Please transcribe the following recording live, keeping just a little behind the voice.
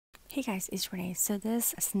Hey guys, it's Renee. So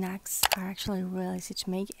these snacks are actually really easy to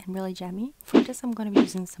make and really yummy. For this I'm going to be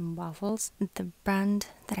using some waffles. The brand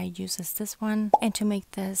that I use is this one. And to make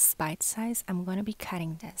this bite size, I'm going to be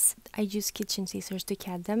cutting this. I use kitchen scissors to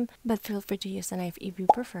cut them, but feel free to use a knife if you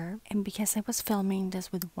prefer. And because I was filming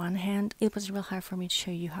this with one hand, it was real hard for me to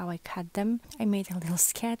show you how I cut them. I made a little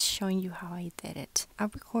sketch showing you how I did it. I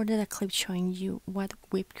recorded a clip showing you what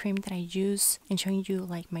whipped cream that I use and showing you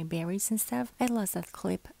like my berries and stuff. I lost that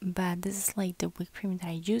clip, but this is like the whipped cream that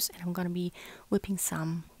I use, and I'm gonna be whipping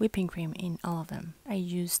some whipping cream in all of them. I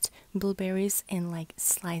used blueberries and like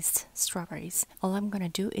sliced strawberries. All I'm gonna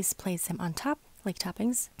do is place them on top like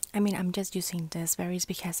toppings. I'm just using these berries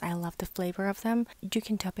because I love the flavor of them. You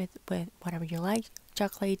can top it with whatever you like,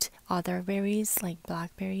 chocolate, other berries like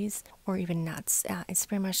blackberries, or even nuts. It's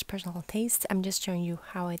pretty much personal taste. I'm just showing you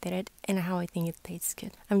how I did it and how I think it tastes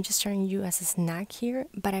good. I'm just showing you as a snack here,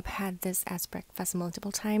 but I've had this as breakfast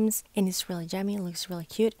multiple times and it's really yummy, it looks really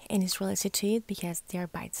cute, and it's really easy to eat because they're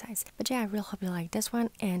bite-sized. But yeah, I really hope you like this one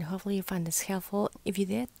and hopefully you found this helpful. If you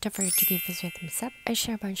did, don't forget to give this video a thumbs up. I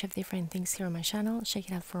share a bunch of different things here on my channel. Check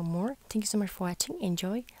it out for more. Thank you so much for watching.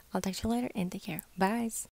 Enjoy. I'll talk to you later and take care. Bye.